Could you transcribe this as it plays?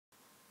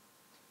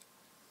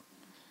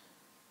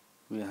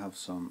we have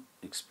some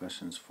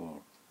expressions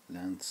for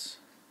lengths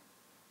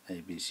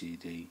A, B, C,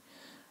 D,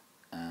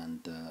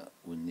 and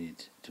we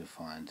need to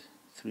find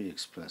three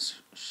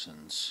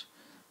expressions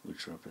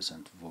which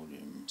represent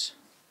volumes.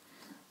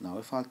 Now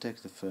if I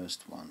take the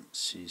first one,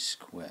 C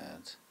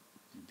squared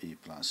B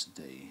plus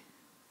D,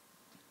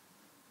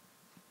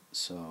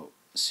 so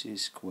C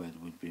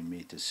squared would be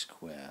meter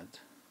squared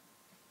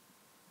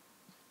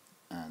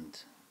and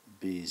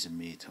B is a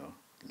meter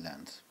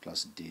length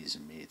plus D is a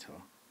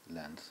meter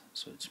length,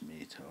 so it's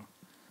meter,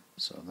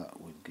 so that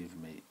will give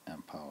me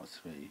m power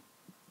 3,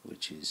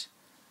 which is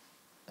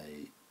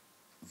a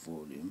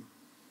volume.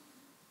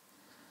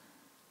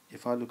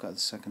 If I look at the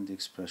second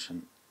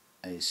expression,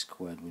 A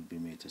squared would be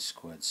meter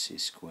squared, C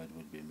squared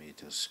would be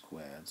meter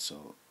squared,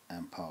 so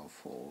m power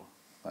 4,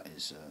 that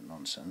is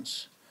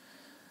nonsense.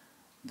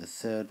 The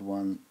third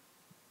one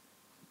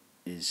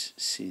is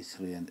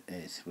C3 and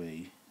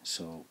A3,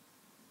 so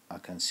I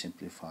can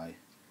simplify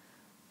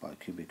by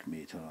cubic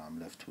meter, I'm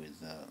left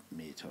with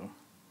meter.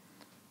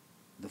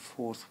 The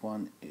fourth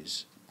one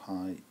is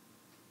pi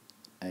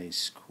A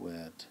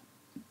squared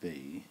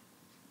B.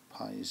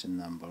 Pi is a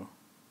number,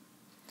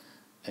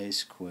 A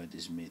squared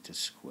is meter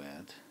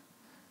squared,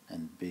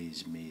 and B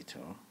is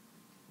meter,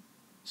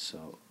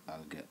 so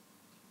I'll get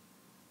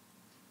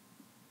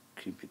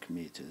cubic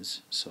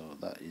meters, so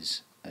that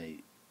is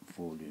a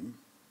volume.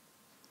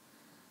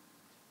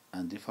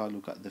 And if I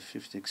look at the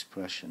fifth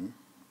expression,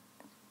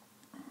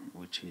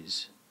 which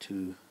is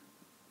 2a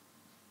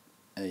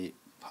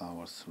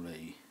power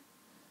 3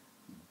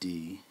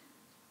 d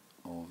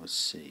over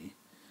c,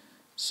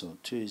 so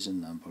 2 is a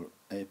number,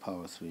 a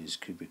power 3 is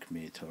cubic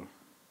meter,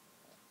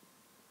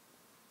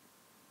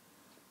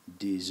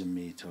 d is a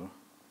meter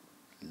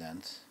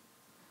length,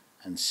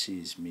 and c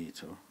is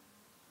meter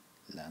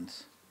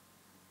length,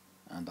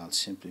 and I'll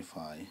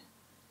simplify.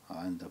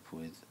 I end up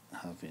with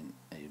having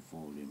a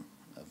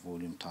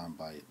volume times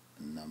by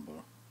a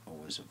number,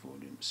 always a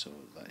volume, so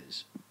that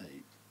is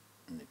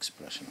an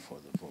expression for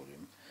the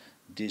volume.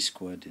 D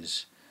squared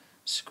is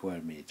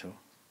square meter,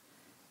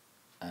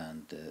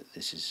 and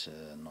this is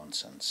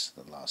nonsense,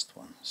 the last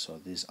one. So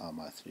these are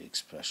my three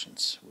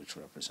expressions which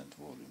represent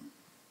volume.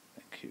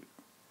 Thank you.